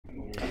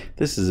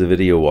This is a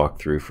video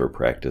walkthrough for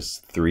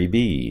practice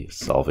 3B,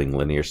 solving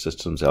linear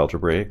systems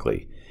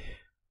algebraically.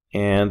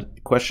 And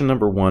question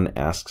number 1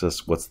 asks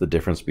us what's the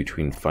difference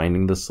between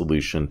finding the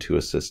solution to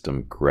a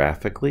system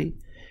graphically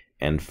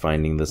and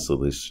finding the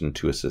solution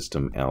to a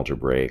system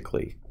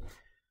algebraically.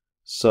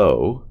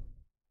 So,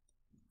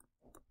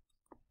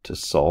 to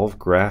solve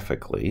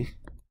graphically,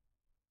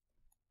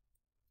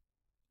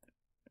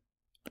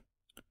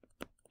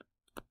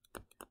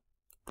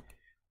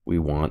 we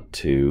want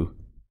to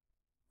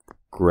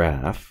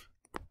graph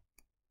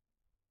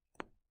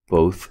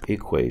both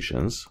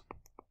equations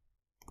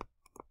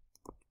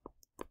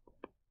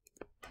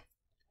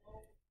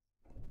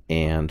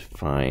and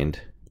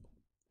find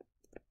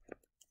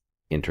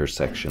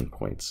intersection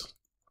points.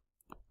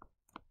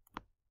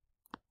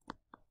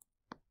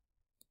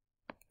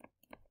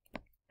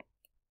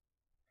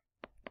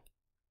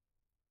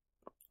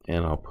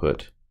 And I'll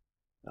put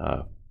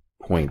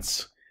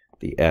points,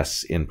 the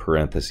S in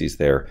parentheses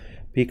there,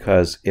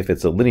 because if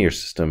it's a linear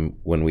system,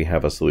 when we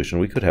have a solution,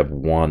 we could have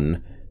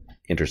one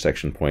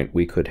intersection point.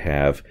 We could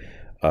have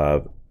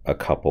a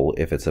couple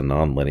if it's a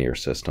nonlinear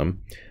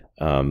system.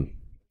 And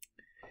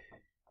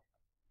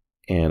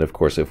of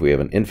course, if we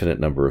have an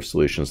infinite number of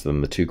solutions, then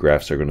the two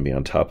graphs are going to be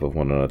on top of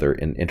one another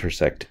and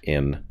intersect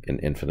in an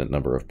infinite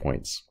number of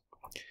points.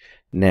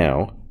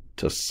 Now,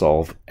 to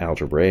solve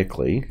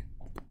algebraically,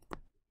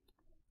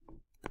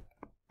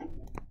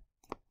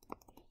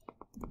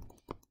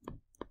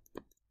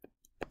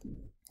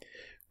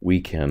 we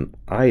can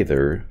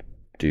either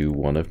do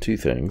one of two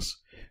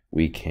things.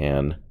 We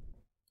can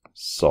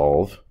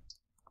solve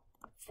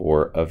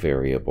for a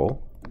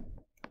variable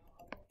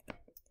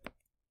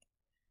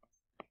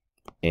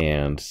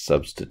and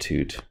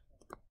substitute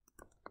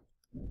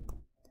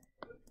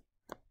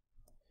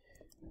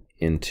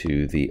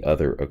into the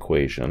other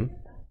equation,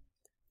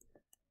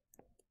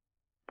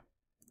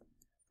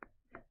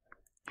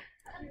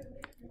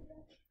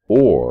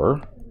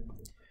 or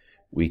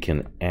we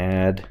can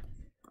add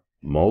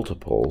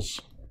multiples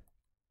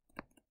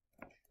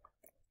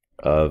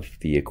of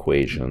the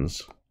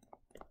equations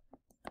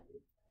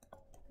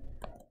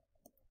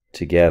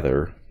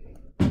together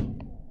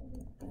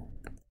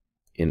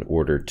in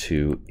order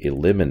to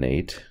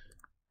eliminate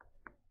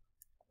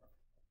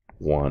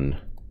one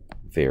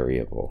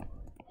variable.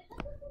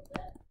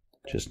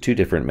 Just two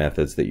different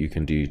methods that you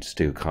can do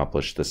to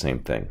accomplish the same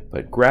thing.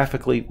 But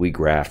graphically, we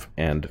graph,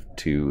 and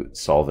to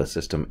solve a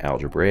system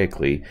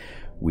algebraically,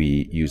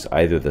 we use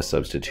either the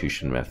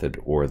substitution method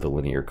or the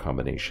linear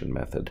combination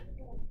method.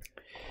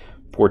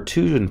 For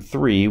 2 and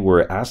 3,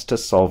 we're asked to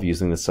solve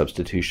using the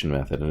substitution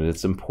method, and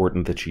it's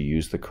important that you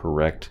use the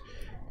correct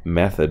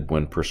method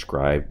when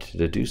prescribed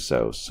to do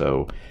so.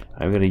 So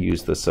I'm going to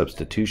use the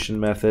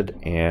substitution method,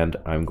 and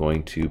I'm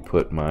going to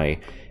put my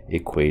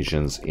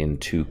equations in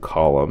 2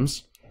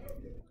 columns.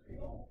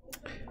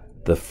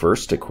 The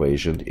first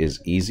equation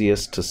is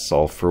easiest to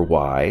solve for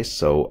y,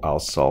 so I'll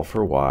solve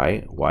for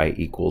y. Y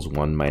equals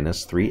 1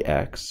 minus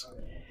 3x,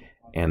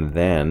 and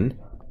then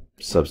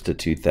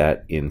substitute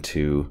that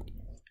into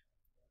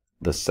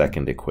the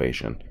second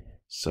equation.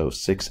 So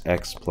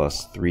 6x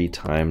plus 3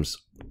 times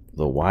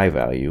the y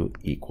value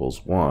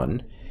equals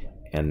 1,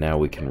 and now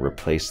we can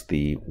replace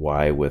the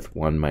y with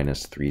 1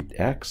 minus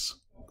 3x,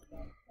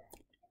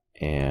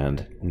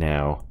 and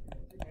now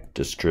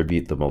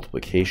distribute the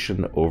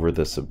multiplication over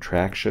the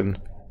subtraction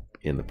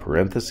in the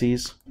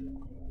parentheses.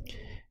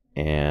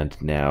 And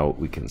now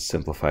we can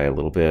simplify a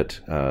little bit.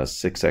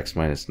 6x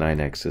minus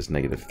 9x is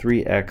negative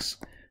 3x,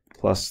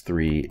 plus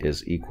 3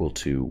 is equal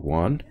to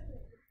 1.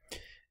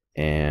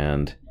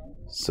 And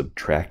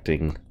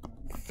subtracting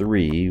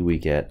 3, we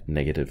get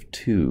negative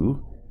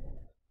 2.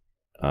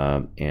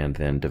 And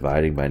then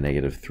dividing by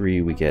negative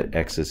 3, we get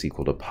x is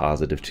equal to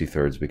positive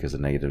 2/3, because a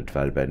negative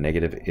divided by a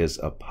negative is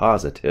a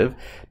positive.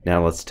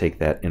 Now let's take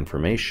that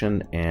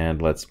information and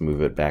let's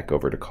move it back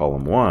over to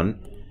column 1.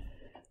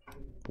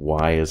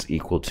 Y is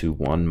equal to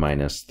 1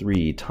 minus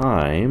 3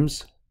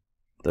 times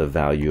the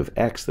value of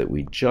x that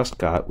we just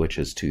got, which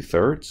is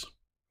 2/3.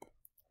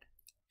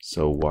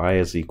 So y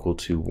is equal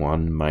to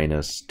 1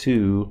 minus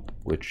 2,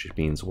 which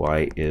means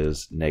y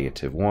is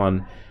negative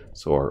 1.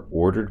 So our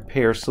ordered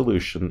pair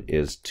solution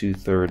is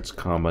 2/3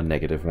 comma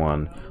negative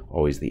 1,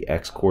 always the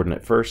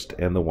x-coordinate first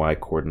and the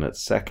y-coordinate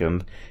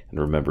second, and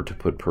remember to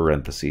put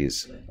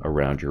parentheses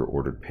around your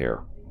ordered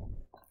pair.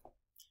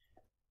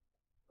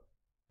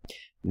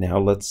 Now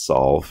let's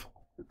solve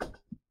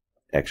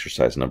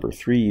exercise number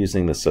 3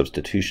 using the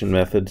substitution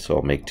method. So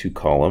I'll make 2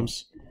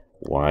 columns.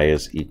 Y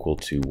is equal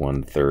to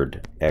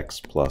 1/3 x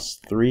plus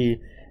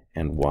 3,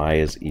 and y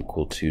is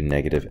equal to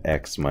negative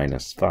x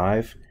minus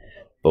 5.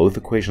 Both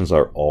equations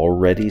are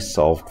already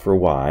solved for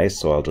y,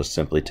 so I'll just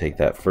simply take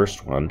that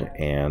first one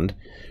and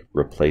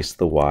replace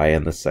the y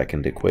in the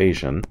second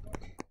equation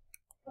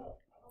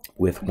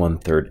with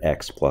 1/3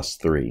 x plus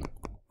 3.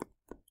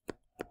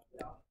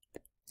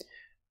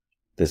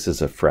 This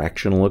is a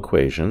fractional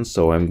equation,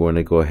 so I'm going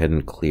to go ahead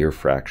and clear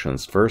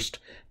fractions first.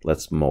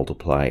 Let's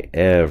multiply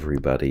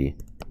everybody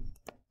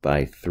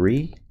by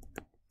 3.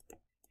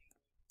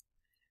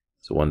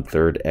 So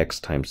 1/3 x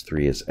times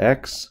 3 is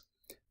x,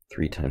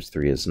 3 times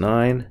 3 is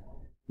 9,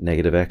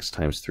 negative x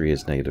times 3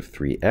 is negative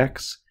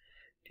 3x,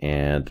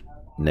 and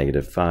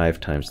negative 5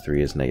 times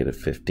 3 is negative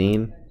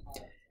 15.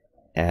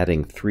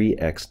 Adding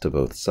 3x to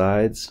both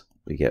sides,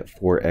 we get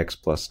 4x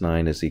plus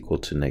 9 is equal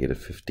to negative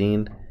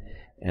 15.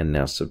 And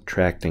now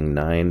subtracting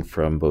 9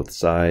 from both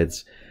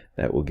sides,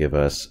 that will give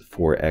us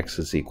 4x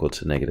is equal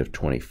to negative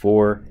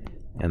 24.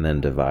 And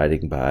then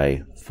dividing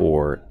by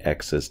 4,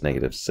 x is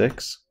negative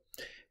 6.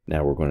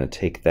 Now we're going to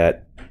take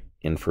that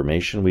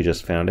information we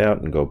just found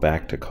out and go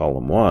back to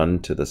column 1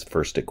 to this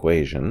first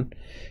equation.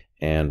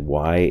 And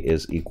y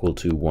is equal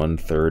to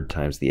 1/3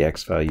 times the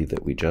x value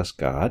that we just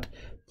got,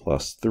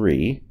 plus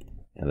 3.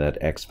 And that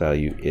x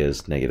value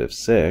is negative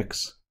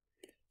 6.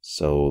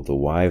 So the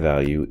y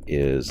value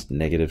is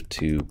negative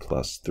 2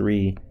 plus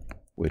 3,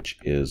 which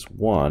is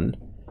 1.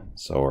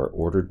 So our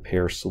ordered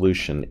pair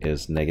solution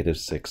is negative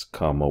 6,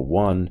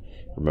 1.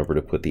 Remember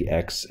to put the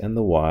x and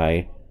the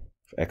y,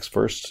 x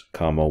first,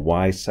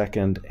 y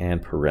second,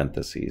 and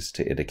parentheses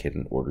to indicate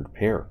an ordered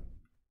pair.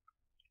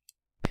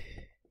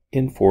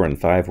 In 4 and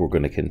 5, we're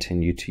going to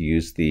continue to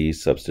use the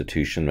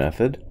substitution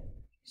method.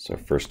 So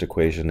first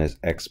equation is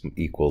x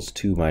equals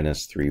 2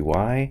 minus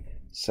 3y.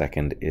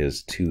 Second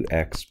is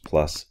 2x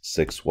plus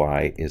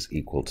 6y is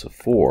equal to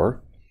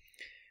 4.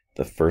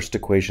 The first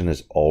equation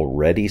is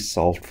already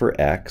solved for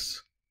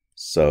x,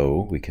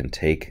 so we can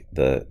take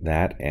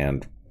that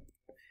and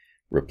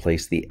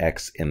replace the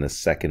x in the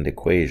second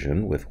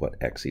equation with what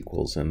x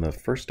equals in the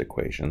first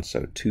equation.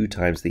 So 2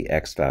 times the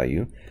x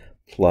value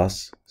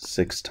plus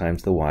 6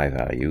 times the y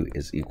value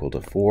is equal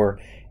to 4,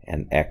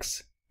 and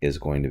x is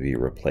going to be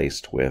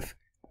replaced with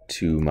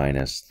 2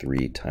 minus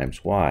 3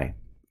 times y.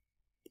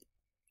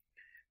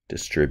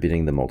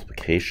 Distributing the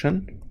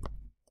multiplication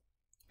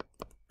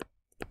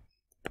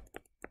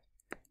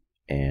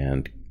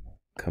and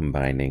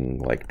combining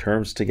like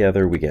terms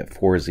together, we get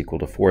 4 is equal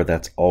to 4.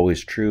 That's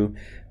always true.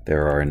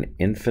 There are an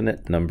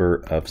infinite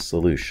number of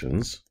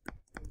solutions,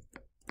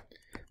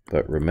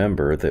 but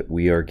remember that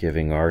we are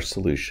giving our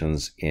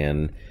solutions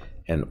in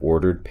an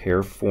ordered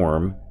pair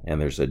form,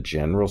 and there's a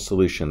general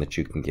solution that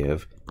you can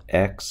give,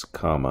 x,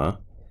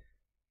 comma,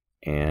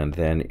 and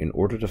then in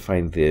order to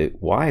find the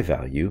y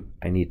value,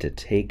 I need to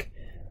take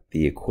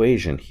the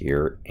equation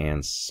here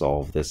and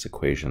solve this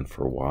equation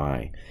for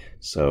y.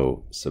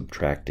 So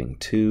subtracting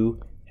 2,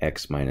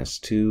 x minus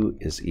 2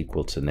 is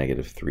equal to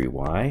negative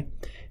 3y,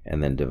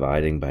 and then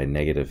dividing by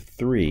negative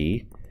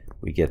 3,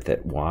 we get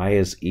that y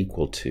is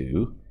equal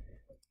to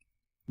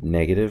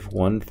negative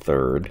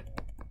 1/3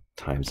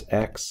 times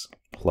x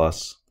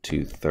plus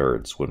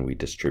 2/3 when we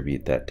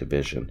distribute that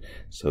division.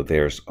 So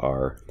there's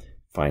our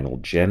final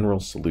general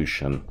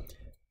solution.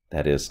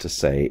 That is to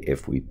say,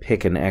 if we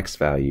pick an x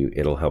value,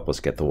 it'll help us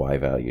get the y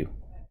value.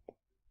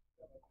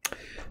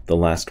 The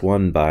last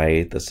one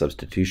by the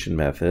substitution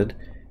method,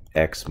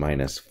 x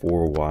minus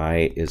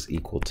 4y is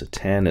equal to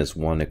 10 is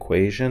one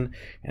equation,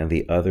 and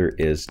the other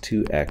is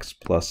 2x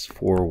plus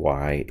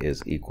 4y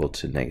is equal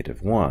to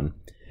negative 1.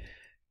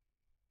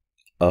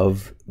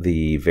 Of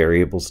the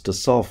variables to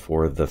solve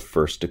for, the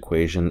first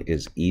equation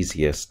is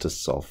easiest to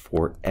solve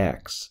for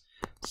x.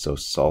 So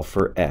solve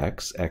for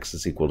x, x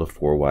is equal to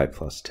 4y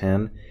plus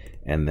 10,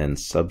 and then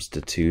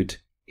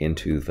substitute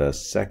into the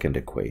second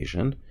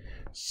equation.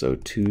 So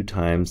 2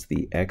 times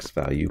the x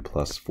value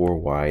plus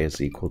 4y is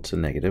equal to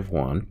negative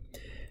 1,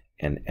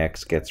 and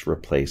x gets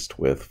replaced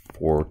with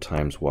 4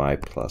 times y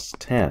plus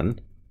 10.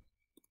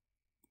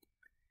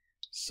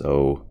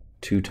 So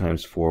 2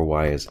 times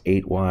 4y is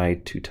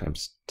 8y, 2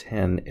 times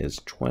 10 is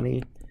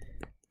 20,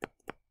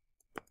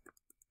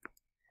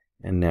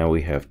 and now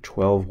we have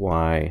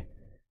 12y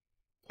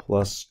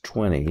plus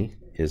 20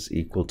 is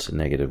equal to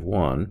negative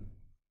 1,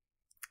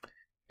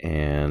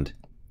 and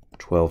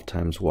 12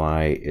 times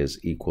y is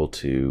equal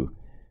to,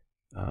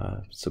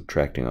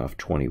 subtracting off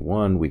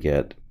 21, we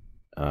get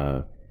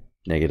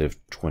negative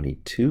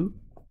 22.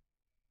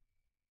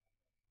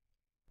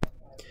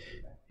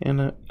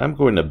 And I'm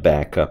going to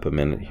back up a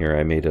minute here.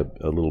 I made a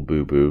little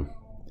boo-boo.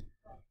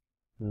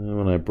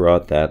 When I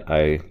brought that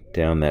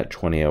down that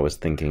 20, I was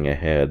thinking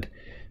ahead.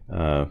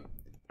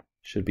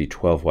 Should be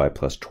 12y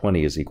plus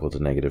 20 is equal to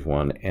negative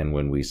 1, and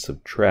when we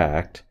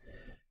subtract,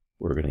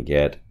 we're going to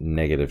get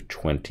negative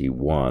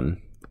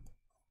 21.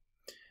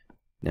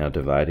 Now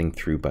dividing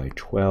through by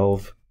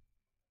 12,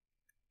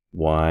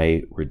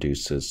 y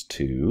reduces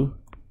to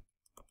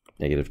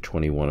negative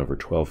 21 over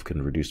 12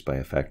 can reduce by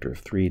a factor of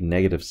 3,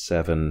 negative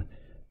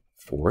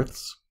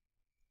 7/4.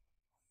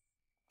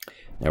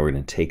 Now we're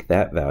going to take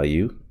that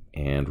value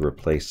and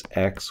replace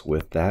x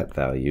with that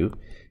value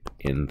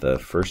in the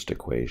first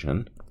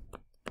equation.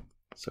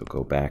 So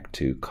go back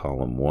to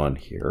column 1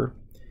 here.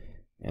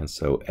 And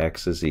so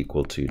x is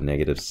equal to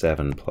negative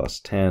 7 plus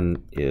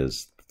 10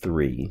 is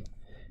 3.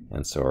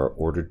 And so our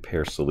ordered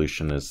pair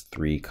solution is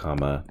 3,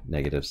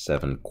 negative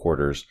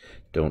 7/4.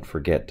 Don't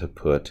forget to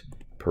put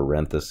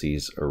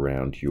parentheses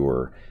around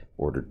your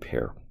ordered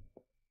pair.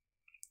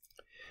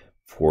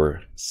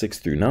 For 6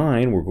 through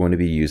 9, we're going to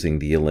be using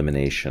the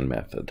elimination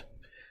method.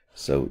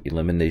 So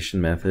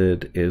elimination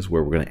method is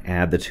where we're going to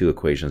add the two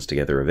equations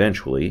together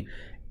eventually,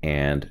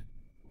 and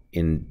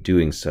in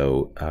doing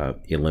so,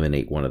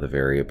 eliminate one of the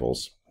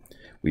variables.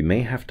 We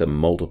may have to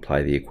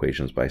multiply the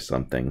equations by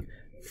something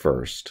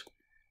first.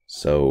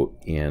 So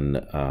in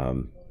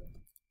the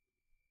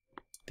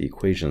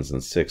equations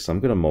in 6, I'm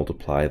going to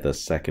multiply the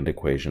second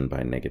equation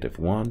by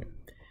 -1,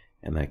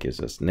 and that gives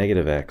us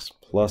 -x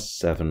plus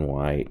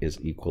 7y is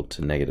equal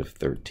to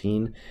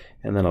 -13,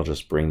 and then I'll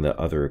just bring the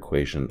other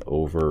equation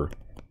over.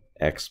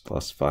 X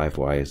plus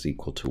 5y is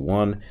equal to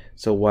 1.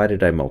 So why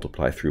did I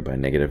multiply through by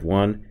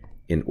 -1?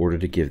 In order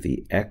to give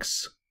the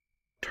x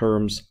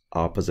terms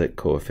opposite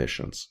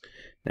coefficients.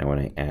 Now when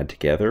I add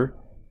together,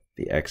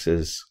 the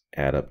x's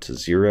add up to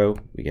 0.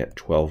 We get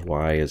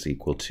 12y is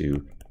equal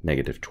to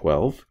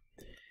 -12.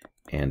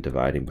 And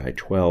dividing by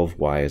 12,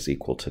 y is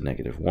equal to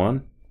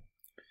 -1.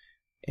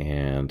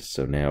 And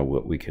so now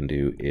what we can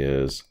do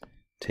is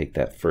take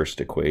that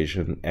first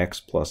equation, x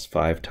plus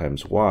 5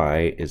 times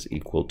y is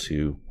equal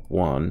to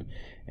 1,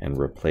 and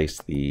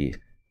replace the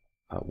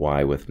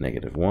y with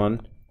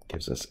 -1.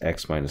 Gives us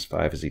x minus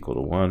 5 is equal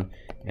to 1,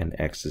 and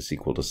x is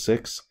equal to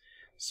 6.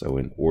 So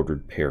in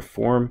ordered pair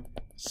form,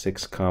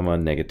 6,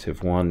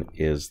 -1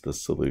 is the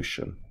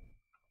solution.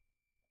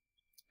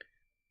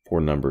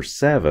 For number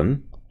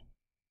 7,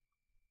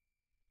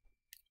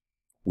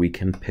 we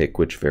can pick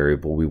which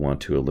variable we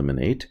want to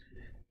eliminate.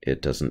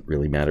 It doesn't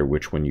really matter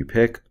which one you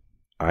pick.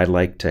 I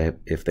like to,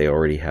 if they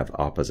already have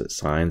opposite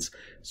signs,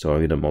 so I'm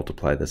going to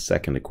multiply the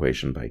second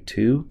equation by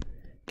 2,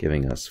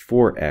 giving us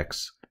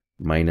 4x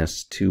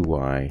minus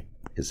 2y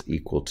is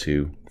equal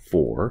to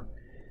 4.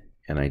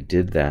 And I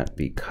did that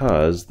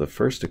because the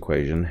first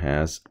equation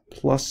has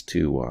plus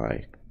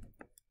 2y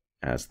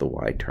as the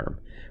y term.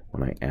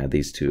 When I add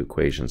these two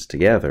equations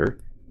together,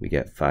 we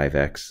get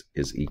 5x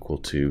is equal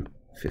to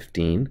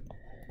 15.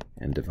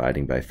 And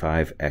dividing by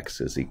 5,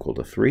 x is equal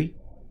to 3.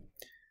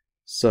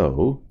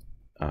 So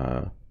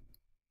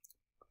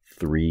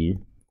 3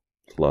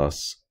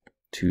 plus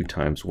 2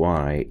 times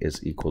y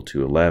is equal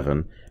to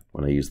 11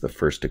 when I use the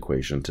first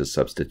equation to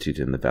substitute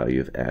in the value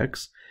of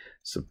x.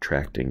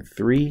 Subtracting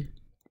 3,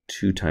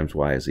 2 times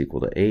y is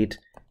equal to 8,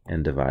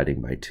 and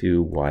dividing by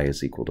 2, y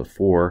is equal to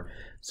 4.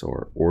 So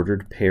our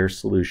ordered pair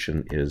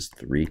solution is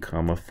 3,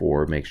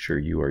 4. Make sure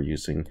you are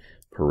using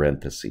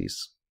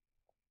parentheses.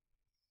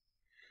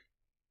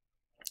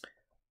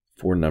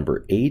 For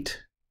number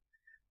 8,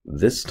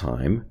 this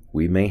time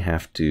we may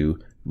have to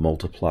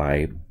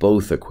multiply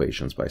both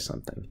equations by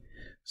something.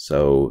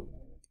 So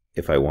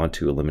if I want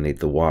to eliminate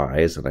the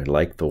y's, and I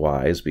like the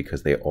y's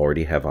because they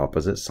already have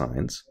opposite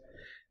signs,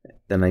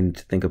 then I need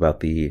to think about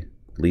the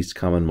least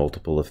common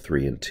multiple of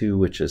 3 and 2,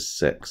 which is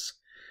 6.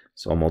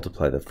 So I'll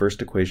multiply the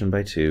first equation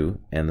by 2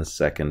 and the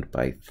second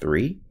by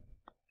 3.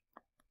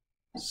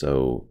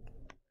 So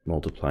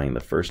multiplying the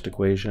first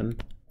equation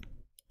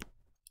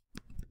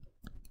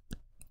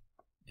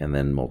and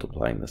then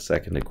multiplying the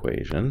second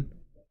equation,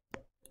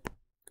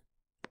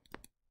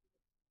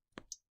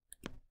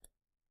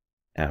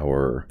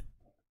 our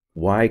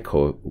y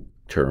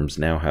terms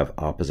now have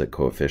opposite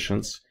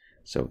coefficients.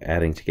 So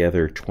adding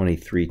together,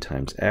 23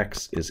 times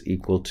x is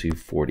equal to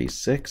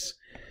 46,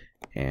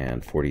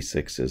 and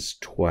 46 is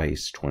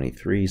twice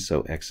 23,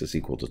 so x is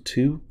equal to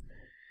 2.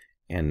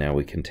 And now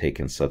we can take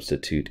and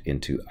substitute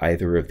into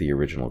either of the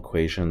original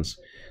equations.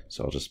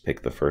 So I'll just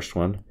pick the first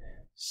one.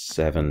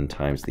 7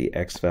 times the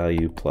x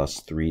value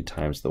plus 3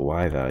 times the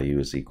y value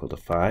is equal to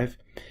 5.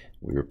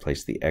 We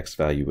replace the x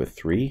value with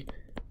 3,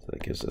 so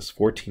that gives us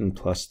 14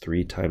 plus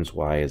 3 times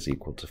y is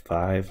equal to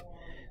 5.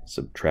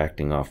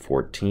 Subtracting off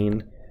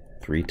 14,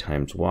 3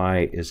 times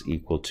y is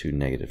equal to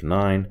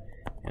 -9,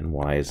 and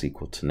y is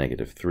equal to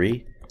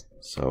 -3.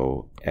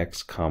 So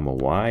x comma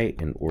y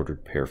in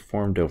ordered pair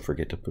form, don't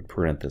forget to put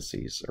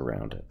parentheses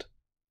around it.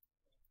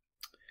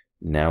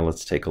 Now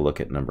let's take a look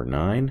at number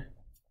 9.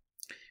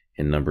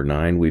 In number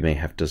 9, we may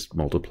have to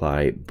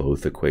multiply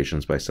both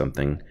equations by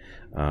something.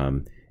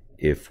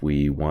 If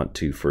we want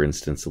to, for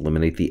instance,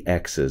 eliminate the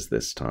x's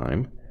this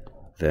time,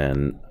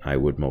 then I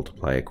would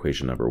multiply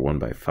equation number 1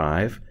 by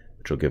 5,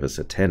 which will give us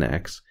a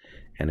 10x,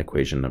 and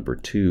equation number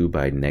 2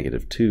 by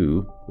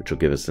 -2, which will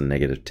give us a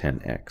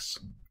 -10x.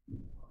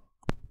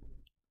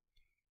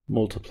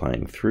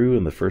 Multiplying through,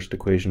 in the first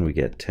equation we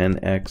get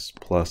 10x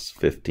plus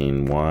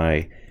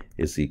 15y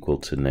is equal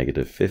to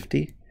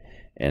 -50,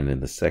 and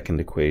in the second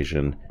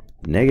equation,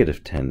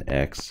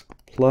 -10x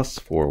plus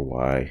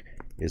 4y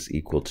is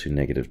equal to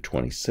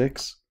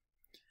 -26.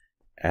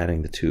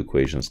 Adding the two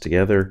equations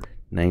together,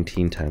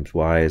 19 times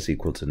y is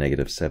equal to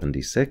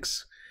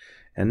 -76,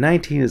 and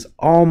 19 is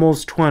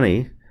almost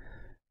 20,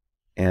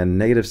 and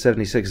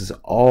 -76 is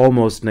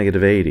almost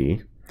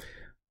 -80,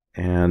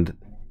 and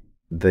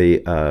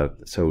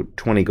so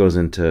 20 goes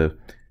into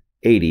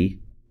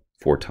 80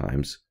 4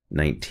 times,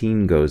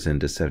 19 goes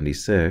into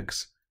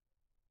 76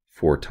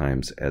 4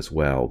 times as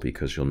well,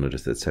 because you'll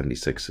notice that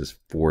 76 is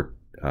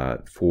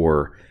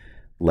 4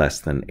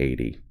 less than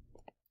 80.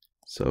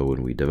 So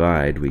when we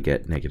divide, we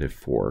get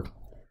 -4.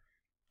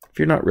 If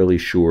you're not really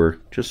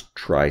sure, just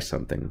try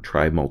something.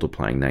 Try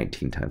multiplying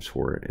 19 times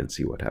 4 and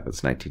see what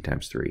happens. 19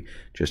 times 3.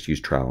 Just use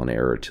trial and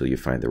error until you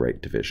find the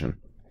right division.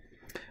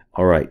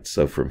 All right,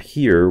 so from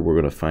here, we're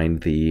going to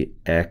find the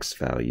x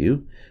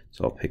value.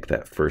 So I'll pick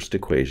that first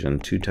equation.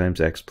 2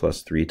 times x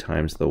plus 3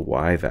 times the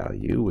y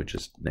value, which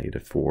is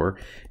 -4,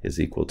 is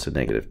equal to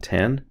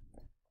 -10.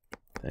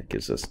 That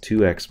gives us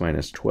 2x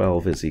minus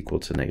 12 is equal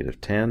to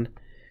 -10.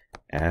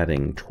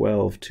 Adding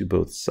 12 to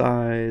both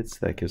sides,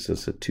 that gives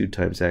us a 2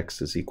 times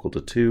x is equal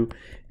to 2,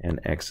 and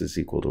x is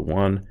equal to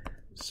 1.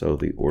 So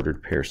the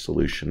ordered pair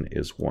solution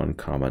is 1,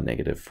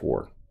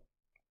 -4.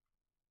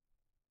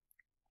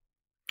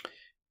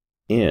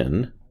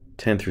 In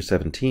 10 through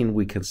 17,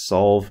 we can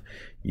solve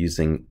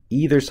using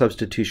either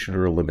substitution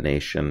or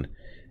elimination.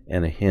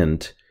 And a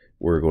hint,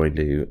 we're going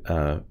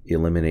to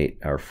eliminate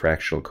our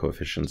fractional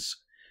coefficients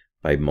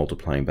by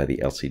multiplying by the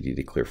LCD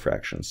to clear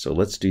fractions. So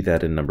let's do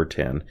that in number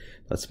 10.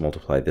 Let's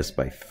multiply this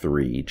by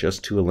 3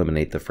 just to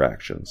eliminate the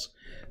fractions.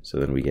 So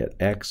then we get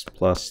x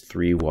plus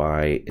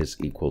 3y is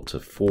equal to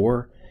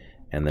 4.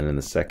 And then in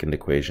the second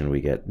equation,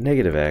 we get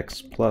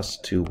 -x plus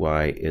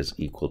 2y is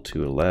equal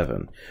to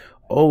 11.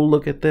 Oh,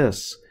 look at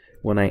this.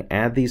 When I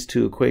add these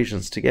two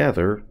equations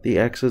together, the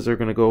x's are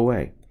going to go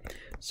away.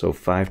 So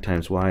 5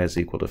 times y is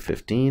equal to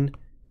 15,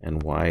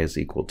 and y is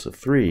equal to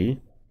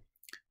 3.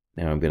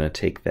 Now I'm going to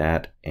take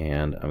that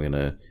and I'm going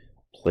to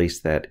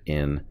place that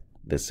in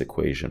this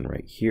equation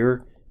right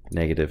here.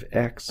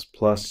 -x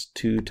plus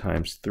 2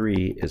 times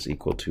 3 is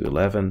equal to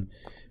 11.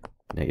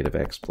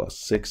 -x plus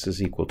 6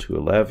 is equal to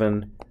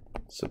 11.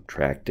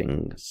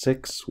 Subtracting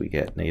 6, we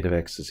get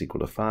 -x is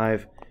equal to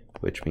 5,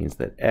 which means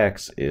that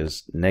x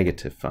is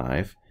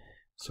 -5.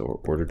 So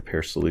our ordered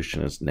pair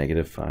solution is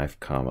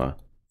 -5,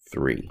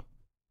 3.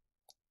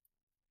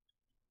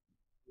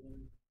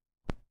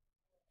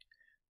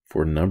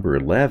 For number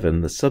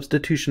 11, the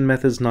substitution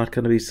method is not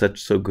going to be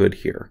so good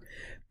here,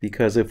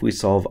 because if we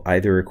solve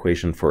either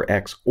equation for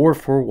x or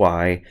for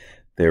y,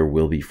 there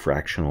will be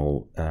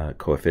fractional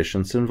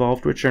coefficients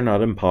involved, which are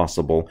not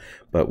impossible,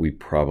 but we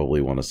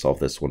probably want to solve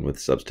this one with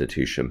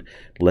substitution.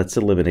 Let's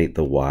eliminate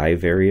the y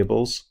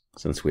variables,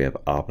 since we have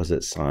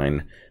opposite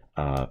sign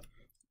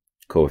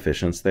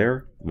coefficients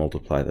there.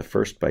 Multiply the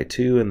first by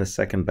 2 and the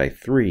second by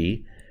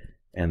 3,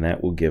 and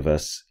that will give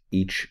us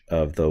each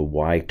of the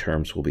y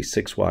terms will be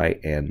 6y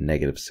and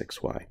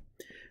 -6y.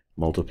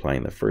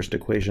 Multiplying the first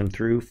equation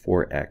through,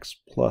 4x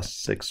plus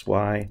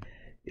 6y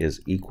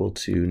is equal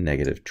to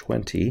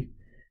 -20,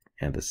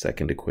 and the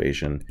second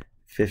equation,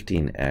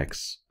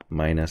 15x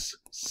minus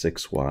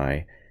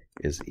 6y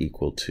is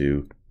equal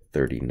to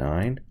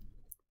 39.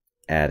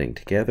 Adding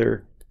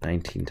together,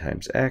 19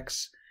 times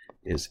x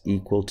is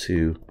equal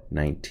to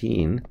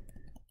 19,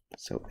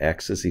 so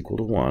x is equal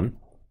to 1,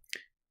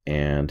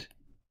 and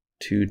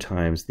 2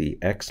 times the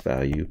x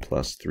value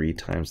plus 3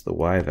 times the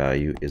y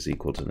value is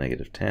equal to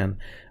 -10.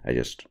 I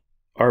just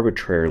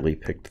arbitrarily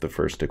picked the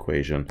first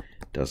equation.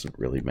 Doesn't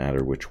really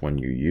matter which one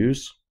you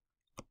use.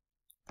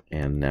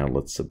 And now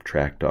let's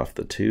subtract off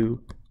the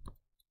 2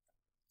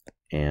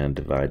 and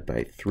divide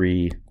by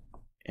 3,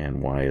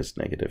 and y is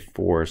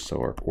 -4.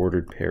 So our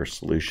ordered pair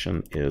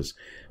solution is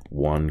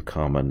 1,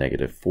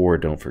 -4.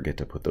 Don't forget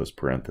to put those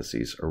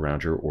parentheses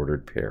around your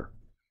ordered pair.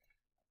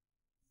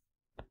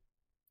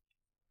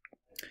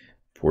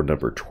 For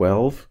number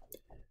 12,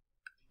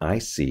 I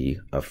see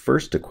a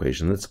first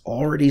equation that's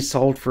already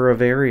solved for a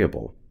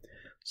variable.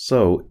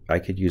 So I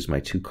could use my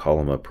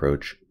two-column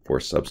approach for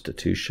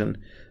substitution.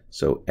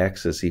 So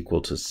x is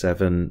equal to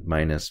 7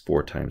 minus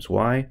 4 times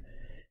y,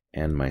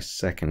 and my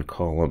second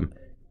column,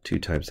 2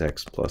 times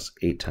x plus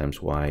 8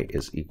 times y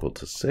is equal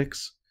to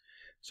 6.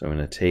 So I'm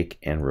going to take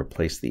and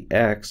replace the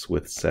x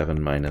with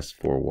 7 minus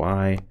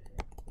 4y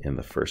in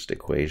the first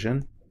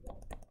equation,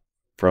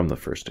 from the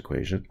first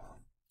equation.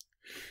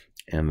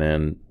 And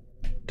then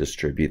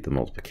distribute the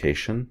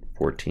multiplication.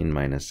 14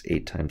 minus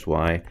 8 times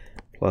y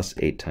plus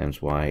 8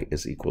 times y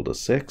is equal to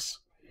 6.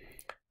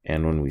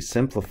 And when we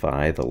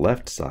simplify the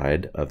left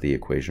side of the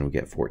equation, we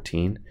get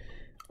 14.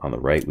 On the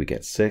right, we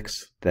get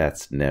 6.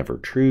 That's never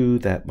true.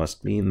 That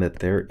must mean that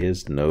there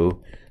is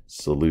no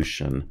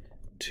solution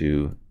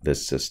to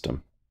this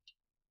system.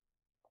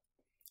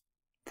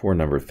 For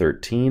number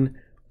 13,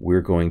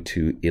 we're going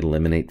to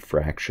eliminate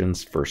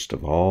fractions first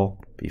of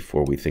all,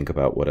 before we think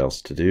about what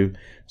else to do.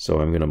 So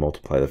I'm going to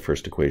multiply the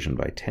first equation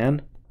by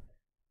 10.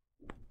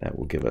 That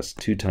will give us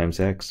 2 times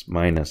x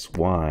minus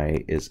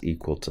y is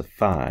equal to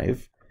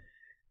 5.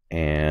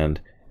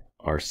 And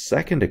our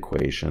second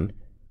equation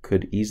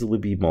could easily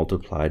be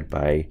multiplied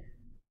by,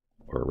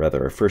 or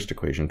rather our first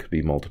equation could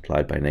be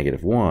multiplied by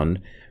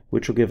 -1,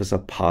 which will give us a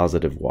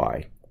positive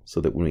y.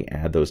 So that when we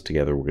add those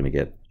together, we're going to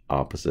get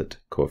opposite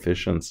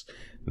coefficients.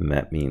 And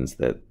that means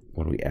that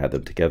when we add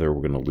them together,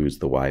 we're going to lose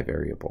the y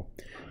variable.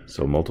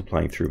 So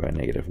multiplying through by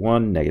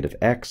 -1,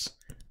 -x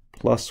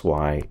plus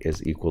y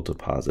is equal to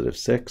positive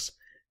 6.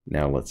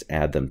 Now let's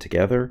add them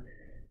together.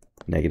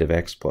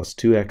 -x plus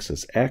 2x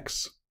is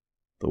x.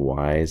 The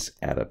y's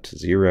add up to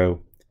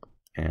 0,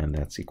 and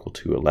that's equal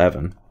to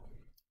 11.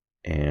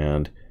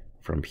 And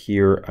from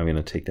here, I'm going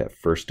to take that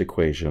first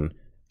equation,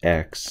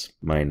 x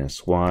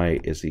minus y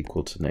is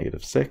equal to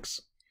negative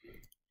 6,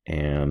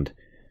 and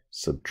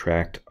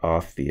subtract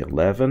off the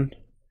 11,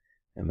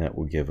 and that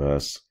will give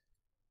us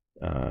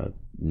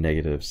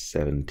negative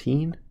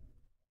 17,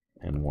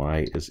 and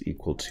y is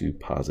equal to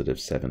positive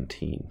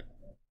 17.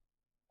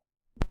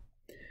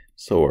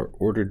 So our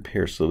ordered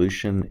pair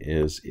solution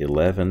is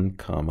 11,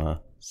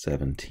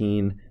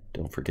 17.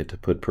 Don't forget to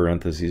put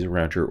parentheses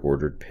around your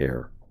ordered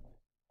pair.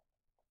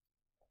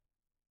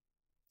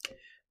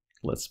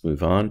 Let's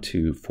move on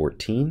to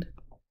 14.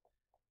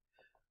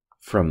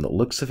 From the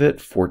looks of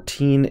it,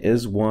 14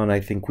 is one I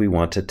think we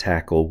want to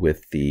tackle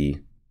with the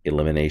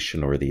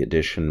elimination or the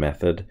addition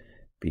method,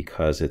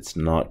 because it's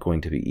not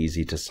going to be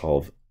easy to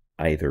solve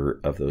either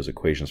of those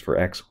equations for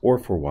x or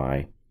for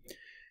y.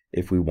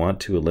 If we want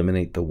to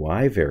eliminate the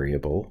y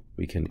variable,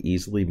 we can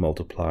easily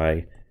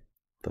multiply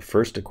the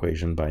first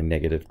equation by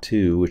negative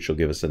 2, which will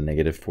give us a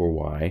negative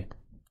 4y,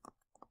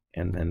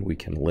 and then we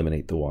can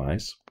eliminate the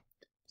y's.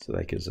 So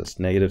that gives us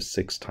negative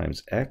 6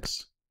 times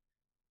x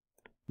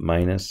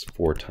minus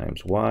 4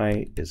 times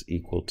y is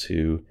equal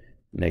to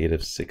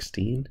negative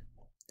 16.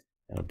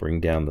 I'll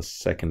bring down the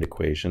second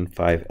equation,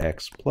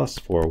 5x plus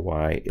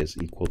 4y is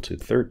equal to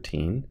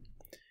 13.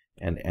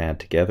 And add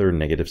together,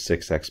 negative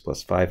 6x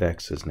plus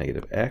 5x is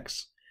negative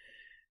x.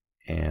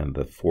 And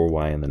the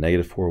 4y and the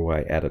negative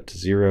 4y add up to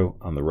 0.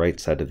 On the right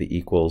side of the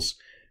equals,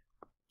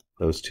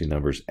 those two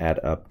numbers add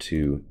up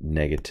to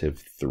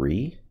negative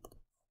 3.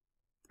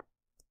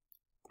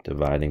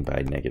 Dividing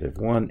by negative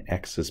 1,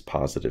 x is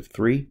positive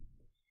 3.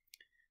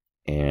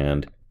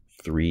 And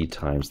 3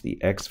 times the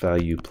x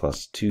value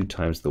plus 2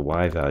 times the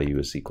y value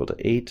is equal to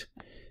 8.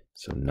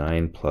 So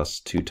 9 plus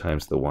 2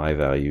 times the y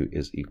value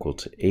is equal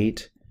to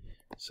 8.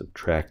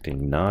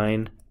 Subtracting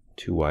 9,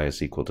 2y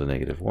is equal to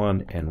negative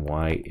 1, and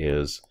y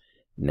is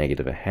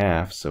negative a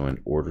half. So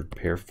in ordered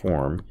pair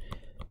form,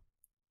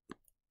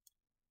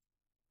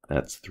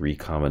 that's 3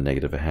 comma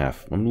negative a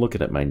half. I'm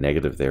looking at my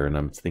negative there, and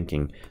I'm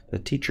thinking the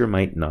teacher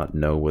might not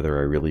know whether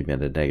I really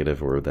meant a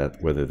negative or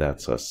whether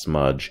that's a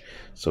smudge.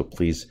 So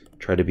please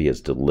try to be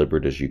as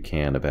deliberate as you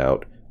can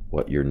about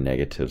what your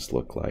negatives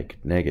look like.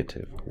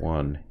 Negative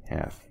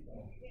 1/2.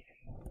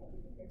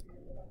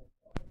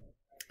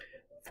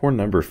 For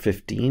number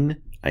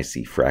 15, I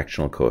see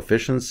fractional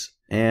coefficients,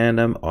 and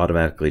I'm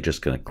automatically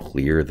just going to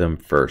clear them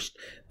first,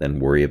 then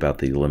worry about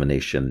the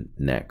elimination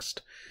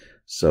next.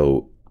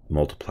 So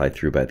multiply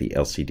through by the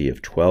LCD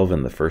of 12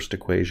 in the first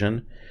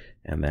equation,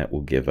 and that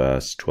will give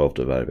us 12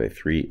 divided by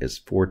 3 is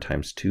 4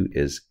 times 2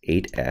 is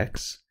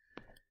 8x.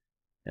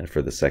 And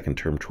for the second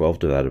term, 12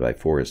 divided by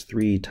 4 is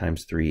 3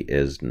 times 3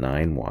 is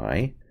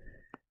 9y,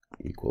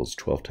 equals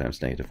 12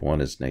 times negative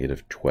 1 is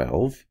negative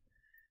 12.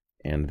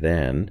 And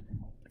then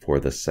for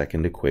the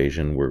second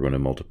equation, we're going to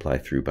multiply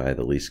through by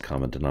the least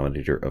common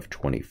denominator of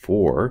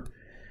 24,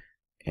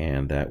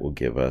 and that will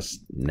give us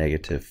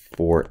negative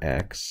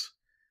 4x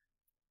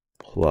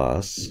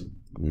plus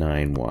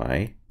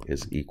 9y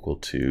is equal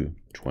to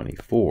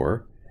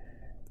 24.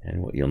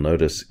 And what you'll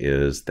notice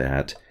is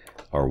that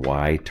our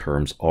y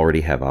terms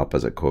already have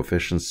opposite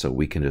coefficients, so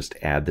we can just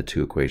add the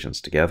two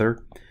equations together.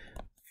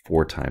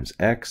 4 times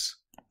x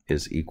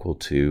is equal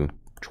to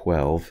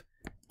 12,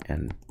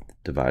 and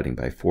dividing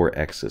by 4,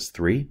 x is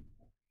 3.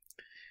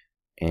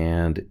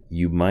 And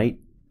you might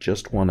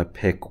just want to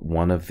pick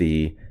one of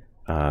the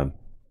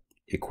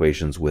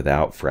equations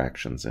without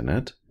fractions in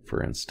it,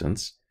 for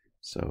instance.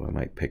 So I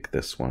might pick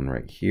this one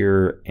right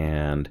here,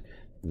 and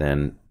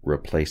then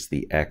replace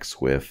the x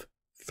with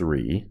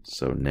 3.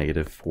 So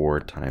negative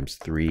 4 times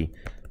 3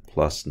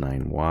 plus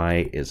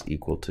 9y is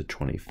equal to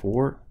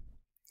 24.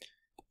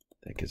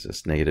 That gives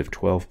us negative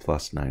 12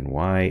 plus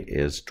 9y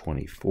is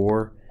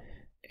 24.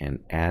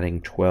 And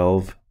adding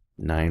 12,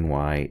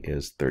 9y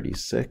is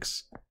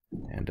 36.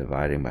 And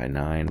dividing by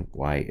 9,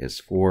 y is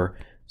 4.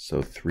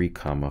 So 3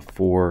 comma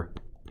 4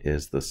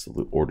 is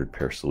the ordered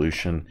pair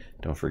solution.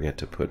 Don't forget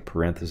to put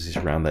parentheses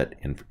around that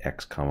in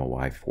x comma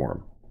y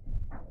form.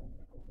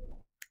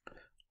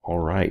 All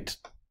right,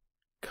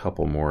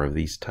 couple more of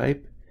these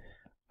type.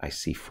 I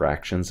see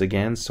fractions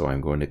again, so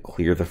I'm going to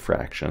clear the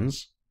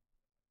fractions.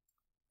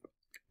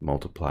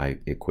 Multiply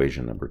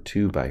equation number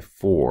 2 by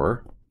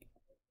 4,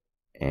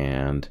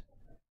 and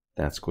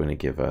that's going to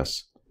give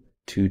us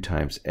 2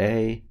 times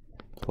a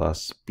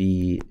plus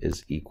b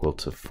is equal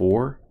to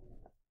 4.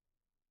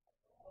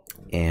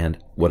 And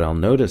what I'll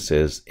notice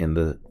is in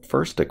the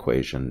first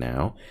equation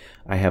now,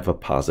 I have a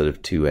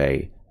positive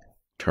 2a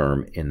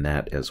term in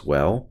that as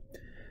well.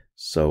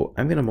 So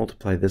I'm going to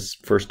multiply this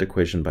first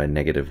equation by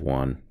negative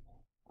 1,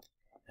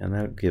 and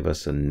that will give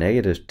us a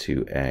negative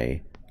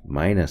 2a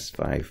minus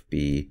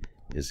 5b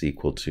is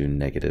equal to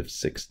negative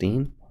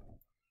 16.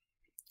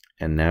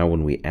 And now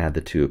when we add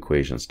the two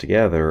equations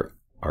together,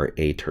 our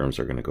a terms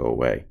are going to go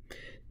away.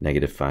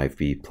 Negative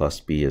 5b plus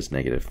b is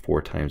negative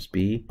 4 times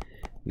b.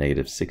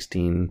 Negative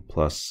 16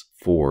 plus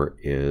 4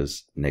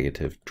 is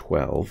negative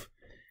 12.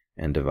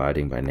 And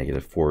dividing by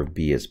negative 4,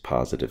 b is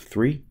positive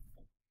 3.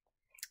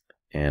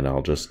 And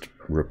I'll just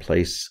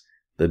replace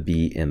the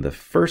b in the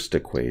first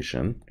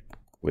equation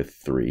with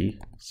 3,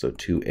 so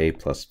 2a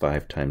plus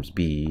 5 times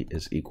b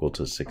is equal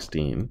to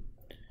 16.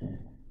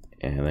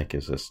 And that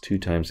gives us 2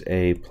 times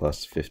a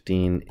plus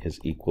 15 is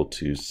equal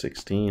to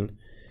 16.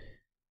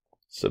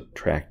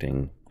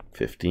 Subtracting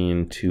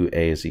 15,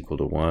 2a is equal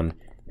to 1,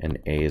 and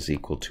a is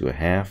equal to a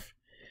half.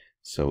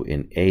 So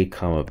in a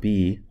comma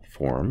b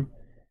form,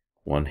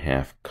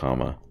 1/2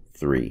 comma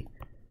 3.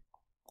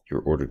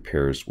 Your ordered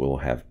pairs will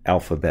have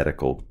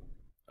alphabetical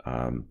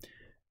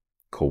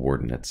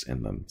coordinates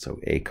in them. So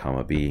a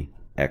comma b,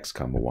 x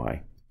comma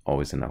y,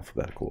 always in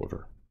alphabetical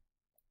order.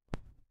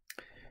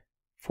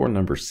 For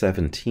number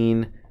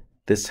 17,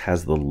 this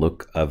has the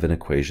look of an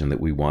equation that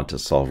we want to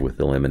solve with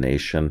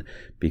elimination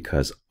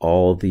because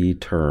all the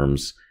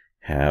terms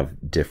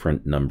have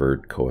different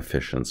numbered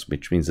coefficients,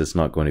 which means it's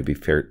not going to be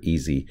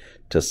easy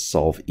to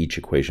solve each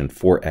equation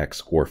for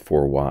x or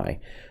for y.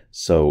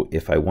 So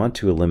if I want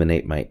to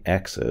eliminate my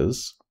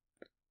x's,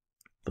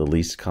 the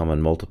least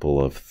common multiple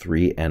of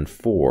 3 and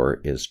 4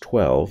 is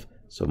 12,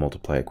 so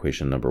multiply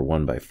equation number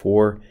 1 by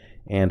 4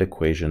 and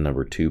equation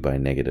number 2 by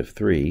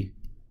 -3.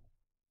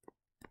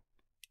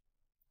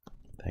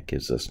 That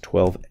gives us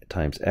 12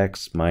 times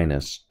x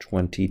minus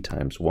 20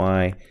 times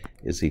y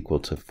is equal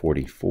to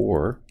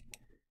 44,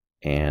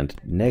 and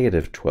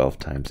 -12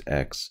 times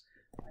x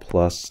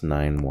plus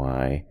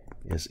 9y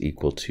is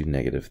equal to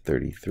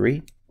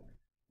 -33.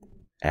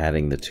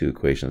 Adding the two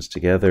equations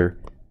together,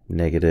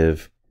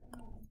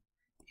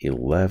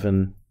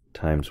 -11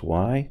 times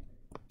y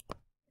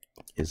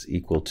is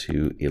equal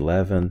to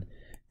 11,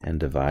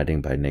 and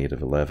dividing by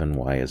 -11,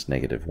 y is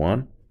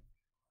 -1.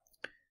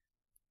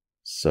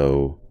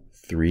 So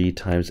 3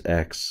 times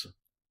x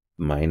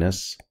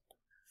minus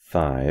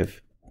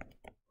 5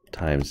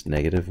 times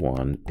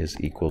 -1 is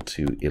equal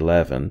to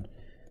 11,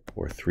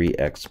 or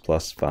 3x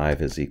plus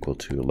 5 is equal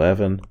to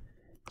 11.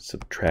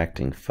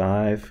 Subtracting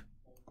 5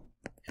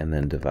 and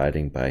then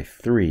dividing by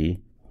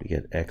 3, we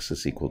get x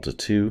is equal to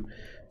 2.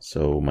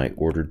 So my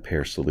ordered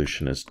pair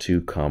solution is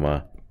 2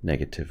 comma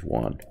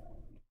 -1.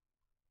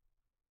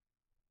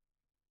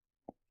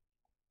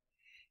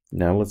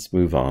 Now let's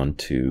move on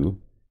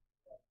to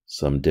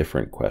some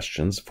different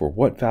questions. For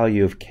what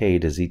value of k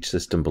does each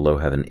system below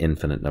have an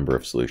infinite number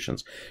of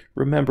solutions?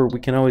 Remember, we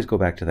can always go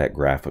back to that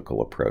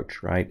graphical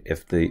approach, right?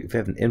 If you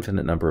have an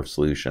infinite number of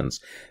solutions,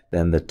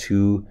 then the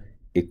two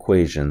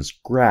equations'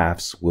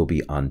 graphs will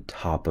be on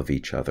top of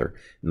each other.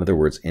 In other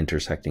words,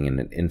 intersecting in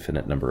an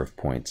infinite number of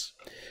points.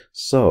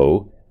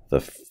 So the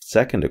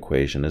second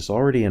equation is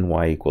already in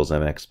y equals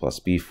mx plus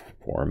b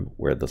form,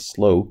 where the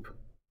slope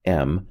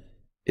m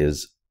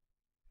is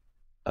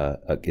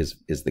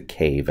the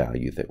k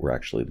value that we're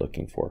actually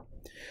looking for.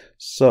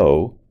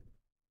 So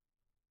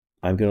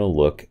I'm going to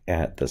look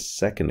at the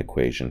second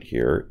equation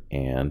here,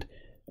 and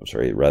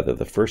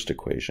the first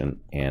equation,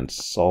 and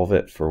solve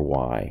it for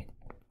y.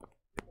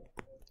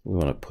 We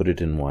want to put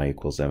it in y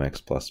equals mx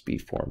plus b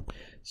form.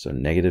 So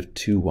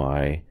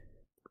 -2y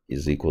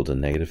is equal to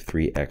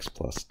 -3x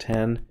plus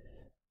 10,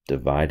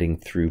 dividing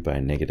through by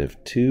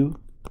 -2.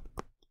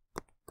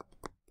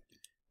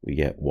 We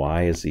get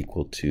y is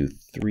equal to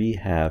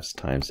 3/2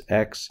 times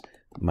x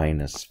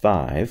minus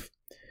 5,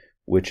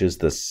 which is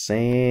the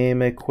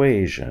same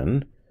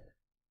equation.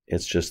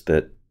 It's just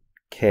that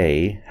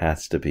k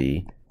has to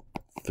be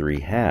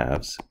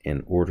 3/2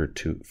 in order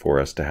for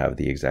us to have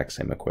the exact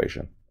same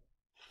equation.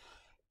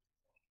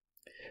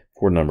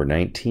 For number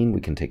 19, we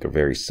can take a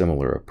very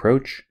similar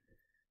approach.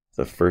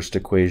 The first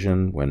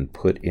equation, when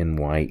put in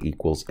y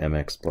equals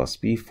mx plus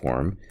b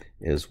form,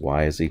 is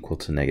y is equal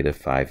to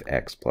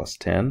 -5x plus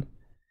 10.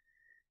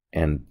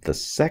 And the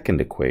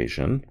second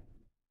equation,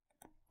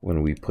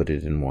 when we put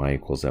it in y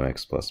equals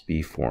mx plus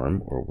b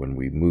form, or when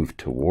we move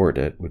toward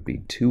it, would be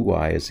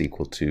 2y is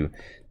equal to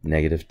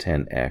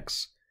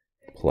 -10x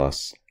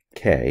plus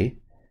k.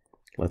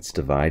 Let's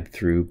divide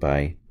through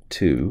by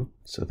 2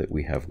 so that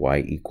we have y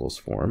equals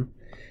form.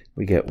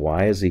 We get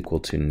y is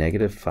equal to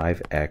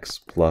 -5x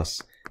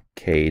plus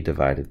k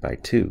divided by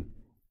 2.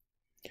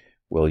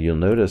 Well, you'll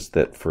notice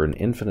that for an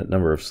infinite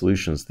number of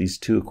solutions, these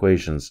two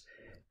equations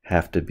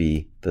have to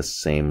be the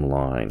same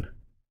line,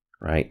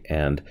 right?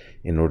 And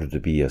in order to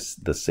be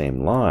the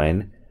same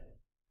line,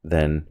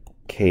 then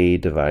k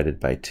divided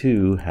by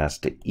 2 has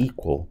to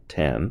equal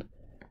 10.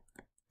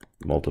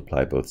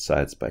 Multiply both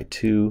sides by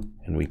 2,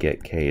 and we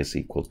get k is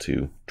equal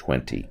to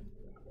 20.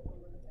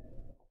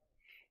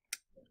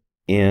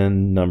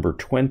 In number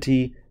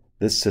 20,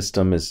 this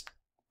system is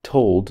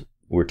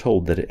we're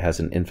told that it has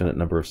an infinite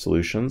number of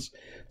solutions.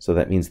 So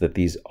that means that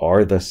these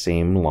are the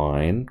same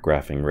line,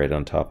 graphing right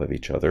on top of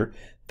each other.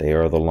 They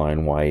are the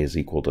line y is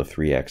equal to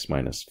 3x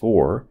minus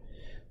 4.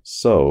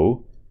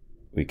 So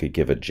we could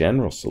give a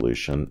general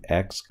solution,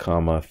 x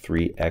comma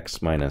 3x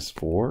minus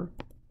 4.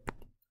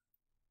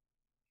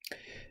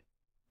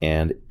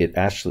 And it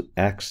actually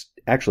asks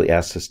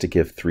us to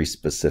give 3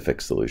 specific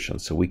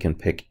solutions. So we can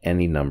pick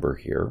any number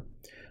here.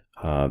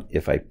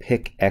 If I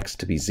pick x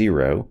to be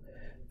 0,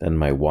 then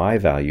my y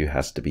value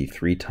has to be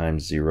 3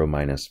 times 0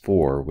 minus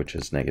 4, which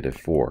is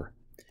 -4.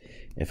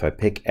 If I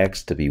pick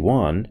x to be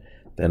 1,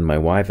 then my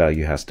y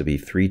value has to be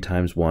 3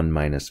 times 1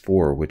 minus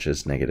 4, which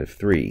is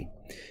 -3.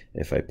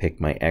 If I pick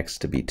my x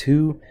to be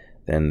 2,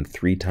 then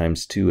 3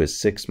 times 2 is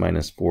 6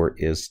 minus 4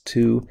 is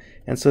 2.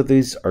 And so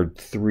these are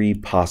 3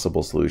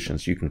 possible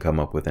solutions. You can come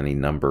up with any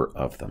number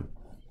of them.